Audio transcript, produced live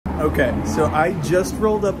Okay, so I just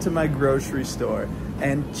rolled up to my grocery store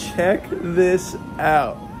and check this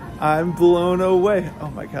out. I'm blown away.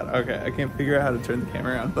 Oh my God, okay, I can't figure out how to turn the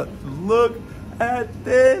camera around, but look at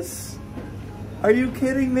this. Are you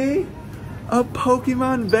kidding me? A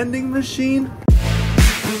Pokemon vending machine?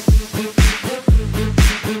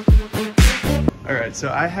 All right,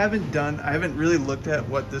 so I haven't really looked at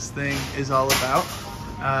what this thing is all about.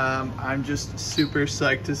 I'm just super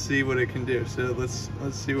psyched to see what it can do. So let's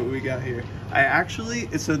see what we got here.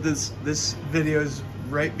 So this video is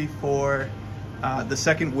right before the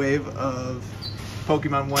second wave of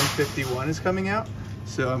Pokemon 151 is coming out.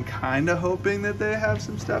 So I'm kind of hoping that they have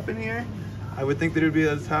some stuff in here. I would think that it would be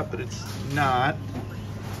at the top, but it's not.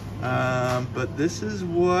 But this is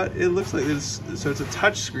what it looks like. So it's a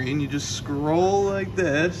touch screen. You just scroll like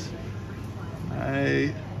this.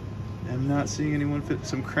 I am not seeing anyone fit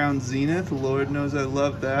some Crown Zenith. Lord knows I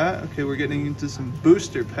love that. Okay, we're getting into some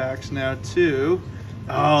booster packs now too.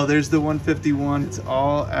 Oh, there's the 151. It's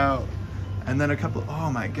all out. And then a couple,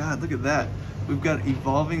 oh my God, look at that. We've got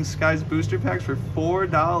Evolving Skies booster packs for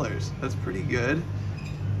 $4. That's pretty good.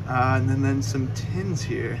 And then some tins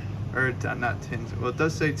here. Or not tins, well it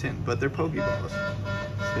does say tin, but they're Pokeballs.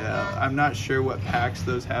 So I'm not sure what packs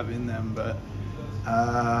those have in them, but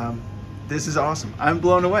this is awesome. I'm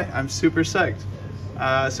blown away. I'm super psyched.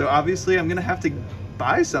 So obviously I'm gonna have to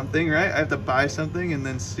buy something, right? I have to buy something and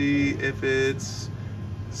then see if it's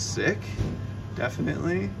sick.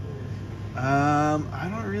 Definitely. I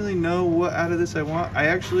don't really know what out of this I want. I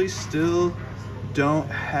actually still don't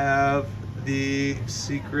have the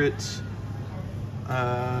secret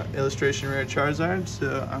illustration rare Charizard,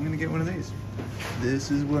 so I'm gonna get one of these. This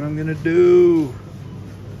is what I'm gonna do.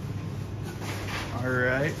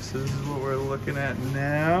 Alright, so this is what we're looking at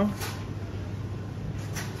now.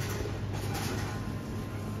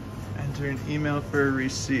 Enter an email for a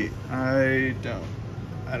receipt. I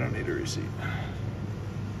don't need a receipt.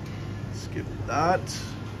 Skip that.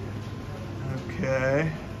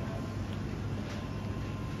 Okay.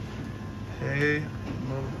 Hey,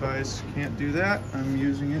 mobile device can't do that. I'm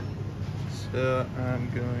using it. So I'm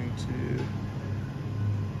going to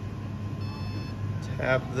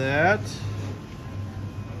tap that.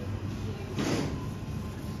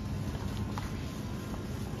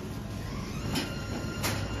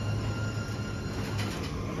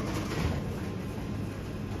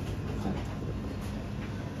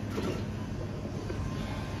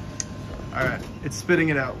 All right, it's spitting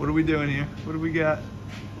it out. What are we doing here? What do we got?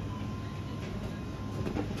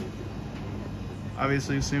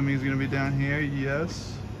 Obviously assuming he's gonna be down here.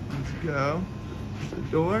 Yes, let's go. The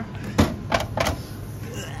door.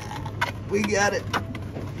 We got it.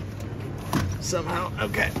 Somehow,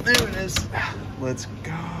 okay, there it is. Let's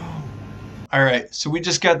go. All right, so we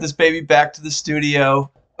just got this baby back to the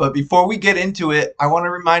studio, but before we get into it, I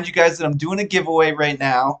wanna remind you guys that I'm doing a giveaway right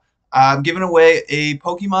now. I'm giving away a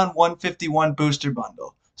Pokemon 151 booster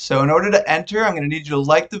bundle. So in order to enter, I'm gonna need you to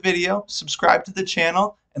like the video, subscribe to the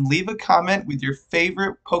channel, and leave a comment with your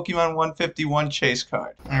favorite Pokemon 151 chase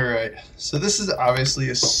card. All right, so this is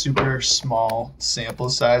obviously a super small sample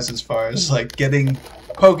size as far as like getting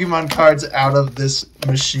Pokemon cards out of this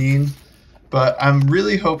machine, but I'm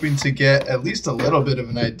really hoping to get at least a little bit of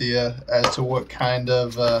an idea as to what kind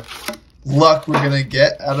of luck we're gonna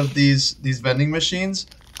get out of these vending machines.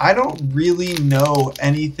 I don't really know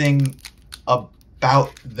anything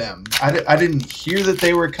about them. I didn't hear that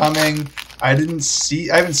they were coming. I haven't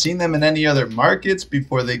seen them in any other markets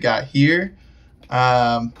before they got here.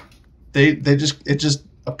 It just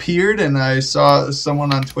appeared, and I saw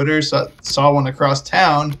someone on Twitter saw one across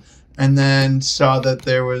town, and then saw that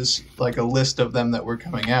there was like a list of them that were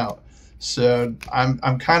coming out. So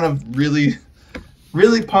I'm kind of really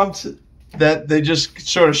pumped that they just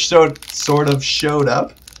sort of showed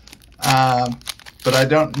up. But I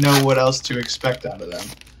don't know what else to expect out of them.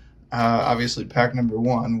 Obviously, pack number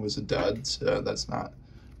 1 was a dud, so that's not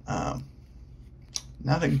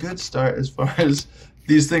a good start as far as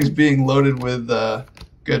these things being loaded with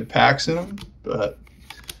good packs in them. But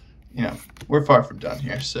you know, we're far from done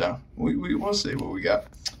here, so we'll see what we got.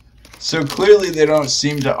 So clearly, they don't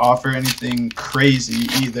seem to offer anything crazy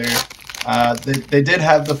either. They did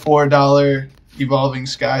have the $4 Evolving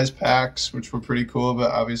Skies packs, which were pretty cool,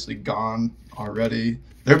 but obviously gone already.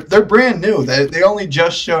 They're brand new. They only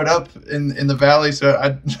just showed up in the valley,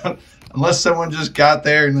 so unless someone just got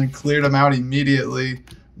there and then cleared them out immediately,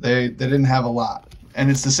 they didn't have a lot. And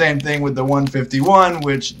it's the same thing with the 151,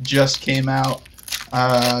 which just came out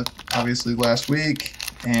obviously last week.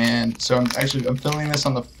 And so I'm filming this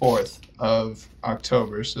on the 4th of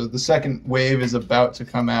October. So the second wave is about to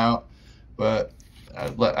come out, but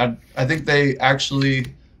I think they actually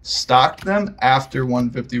stocked them after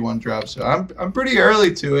 151 dropped, so I'm pretty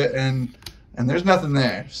early to it, and there's nothing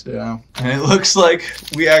there. So, and it looks like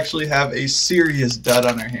we actually have a serious dud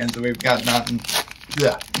on our hands, that we've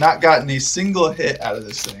not gotten a single hit out of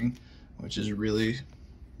this thing, which is really,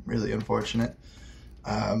 really unfortunate.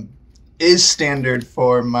 Is standard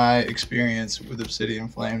for my experience with Obsidian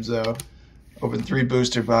Flames, though. Opened 3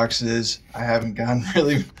 booster boxes. I haven't gotten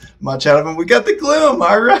really much out of them. We got the Gloom.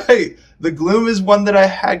 All right. The Gloom is one that I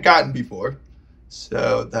had gotten before,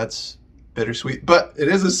 so that's bittersweet. But it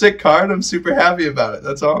is a sick card. I'm super happy about it.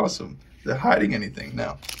 That's awesome. They're hiding anything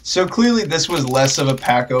now. So clearly this was less of a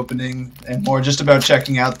pack opening and more just about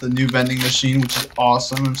checking out the new vending machine, which is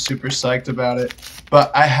awesome. I'm super psyched about it.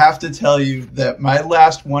 But I have to tell you that my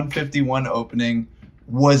last 151 opening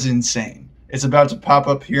was insane. It's about to pop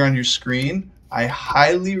up here on your screen. I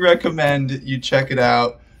highly recommend you check it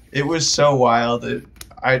out. It was so wild.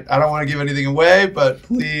 I don't want to give anything away, but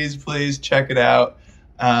please check it out.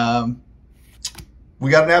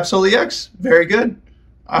 We got an Absol EX. Very good.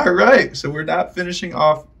 All right. So we're not finishing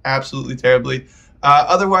off absolutely terribly.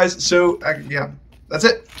 Otherwise, so yeah, that's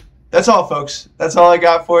it. That's all, folks. That's all I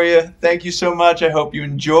got for you. Thank you so much. I hope you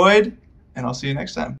enjoyed, and I'll see you next time.